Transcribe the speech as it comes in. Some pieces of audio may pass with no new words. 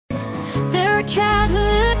There are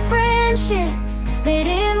childhood friendships made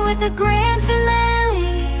in with a grand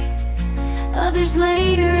finale. Others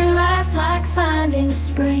later in life, like finding a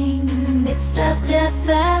spring in the midst of Death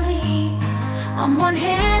Valley. On one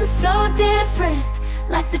hand, so different,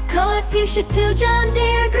 like the color fuchsia to John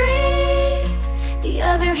Deere green. The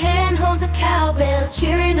other hand holds a cowbell,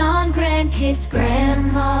 cheering on grandkids'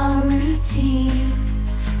 grandma routine.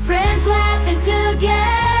 Friends laughing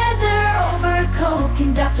together over Coke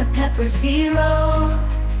and Dr. Pepper Zero.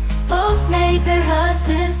 Both made their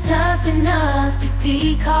husbands tough enough to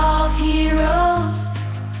be called heroes.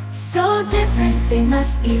 So different, they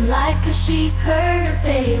must be like a sheep herder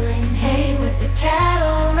baling hay with a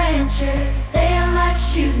cattle rancher. They are like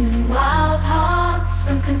shooting wild hogs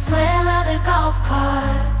from Consuela the golf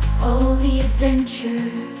cart. Oh, the adventure.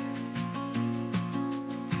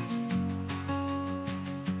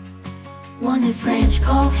 One has ranch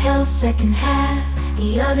called Hell's Second Half.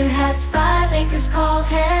 The other has 5 acres called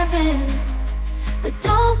Heaven. But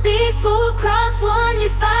don't be fooled, cross one, you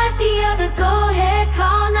fight the other. Go ahead,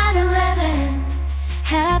 call 911.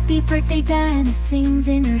 Happy birthday, Dianna sings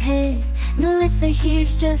in her head. Melissa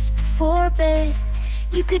hears just before bed.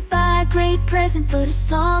 You could buy a great present, but a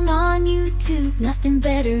song on YouTube, nothing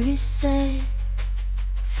better is said.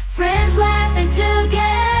 Friends laughing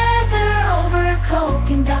together over Coke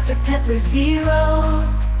and Dr. Pepper Zero.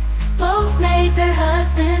 Both made their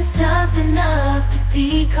husbands tough enough to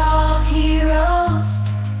be called heroes.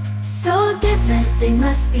 So different, they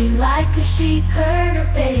must be like a sheep herder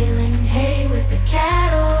baling hay with a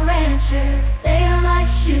cattle rancher. They are like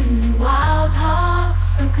shooting wild hogs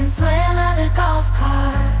from Consuela the golf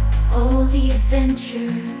cart. Oh, the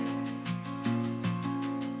adventure.